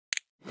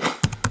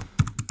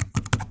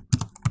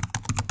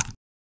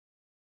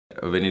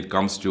when it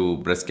comes to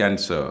breast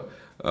cancer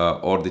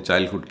or the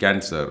childhood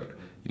cancer,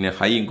 in a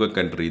high-income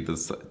country,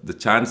 the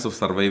chance of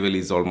survival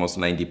is almost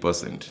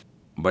 90%.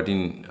 But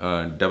in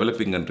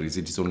developing countries,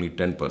 it is only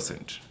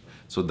 10%.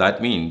 So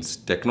that means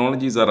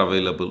technologies are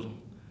available,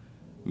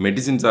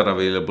 medicines are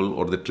available,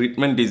 or the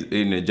treatment is,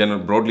 in general,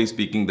 broadly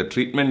speaking, the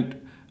treatment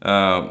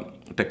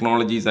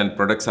technologies and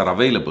products are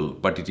available,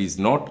 but it is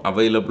not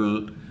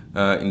available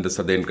in the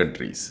southern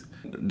countries.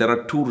 There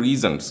are two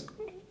reasons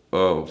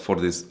for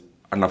this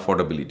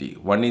unaffordability.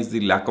 One is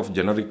the lack of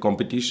generic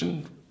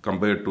competition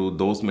compared to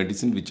those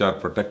medicines which are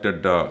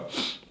protected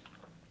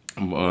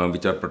under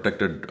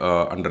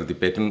the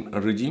patent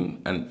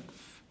regime, and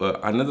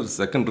another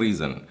second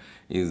reason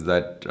is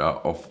that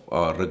of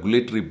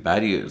regulatory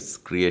barriers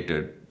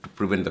created to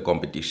prevent the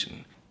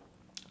competition.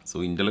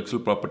 So intellectual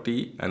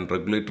property and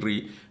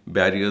regulatory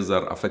barriers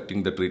are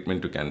affecting the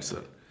treatment to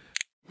cancer.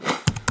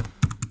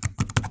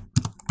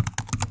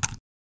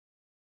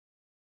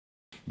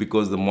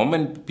 Because the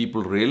moment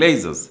people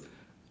realize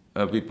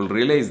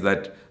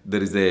that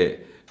there is a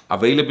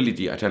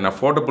availability at an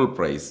affordable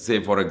price, say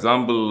for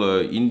example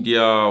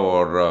India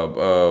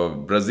or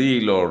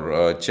Brazil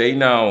or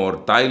China or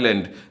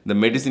Thailand, the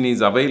medicine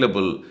is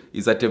available,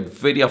 is at a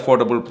very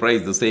affordable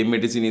price. The same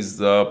medicine is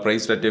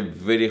priced at a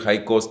very high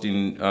cost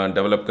in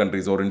developed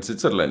countries or in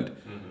Switzerland.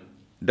 Mm-hmm.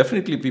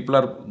 Definitely people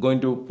are going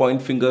to point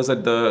fingers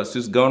at the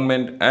Swiss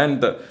government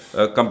and the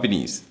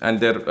companies and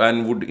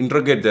would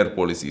interrogate their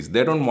policies.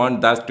 They don't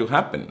want that to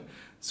happen.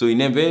 So in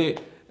a way,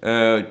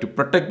 to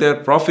protect their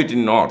profit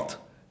in North,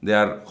 these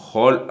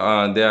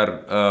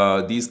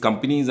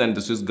companies and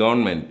the Swiss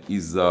government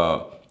is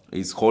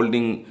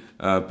holding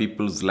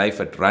people's life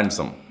at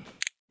ransom.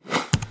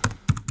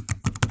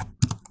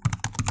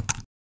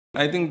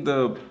 I think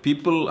the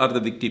people are the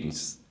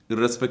victims,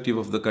 irrespective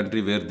of the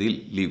country where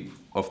they live,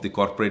 of the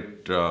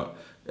corporate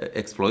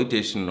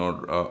exploitation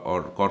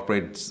or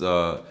corporate's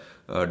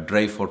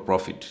drive for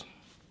profit.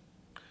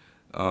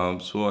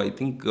 So I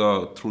think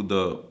through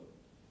the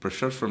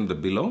pressure from the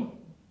below,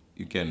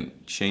 you can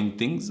change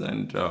things,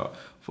 and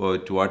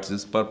towards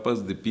this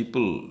purpose, the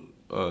people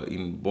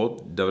in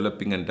both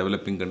developing and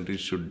developing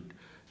countries should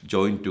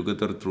join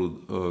together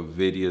through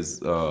various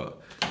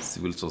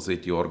civil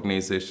society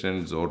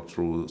organizations or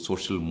through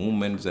social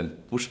movements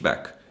and push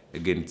back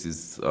against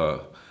this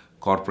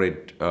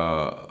corporate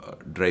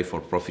drive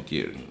for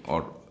profiteering.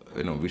 Or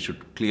we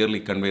should clearly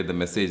convey the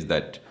message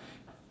that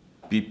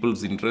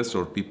people's interest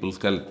or people's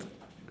health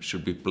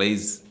should be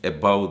placed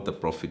above the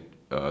profit.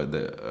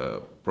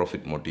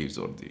 Profit motives,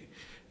 or the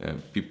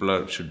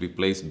people should be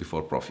placed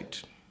before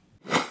profit.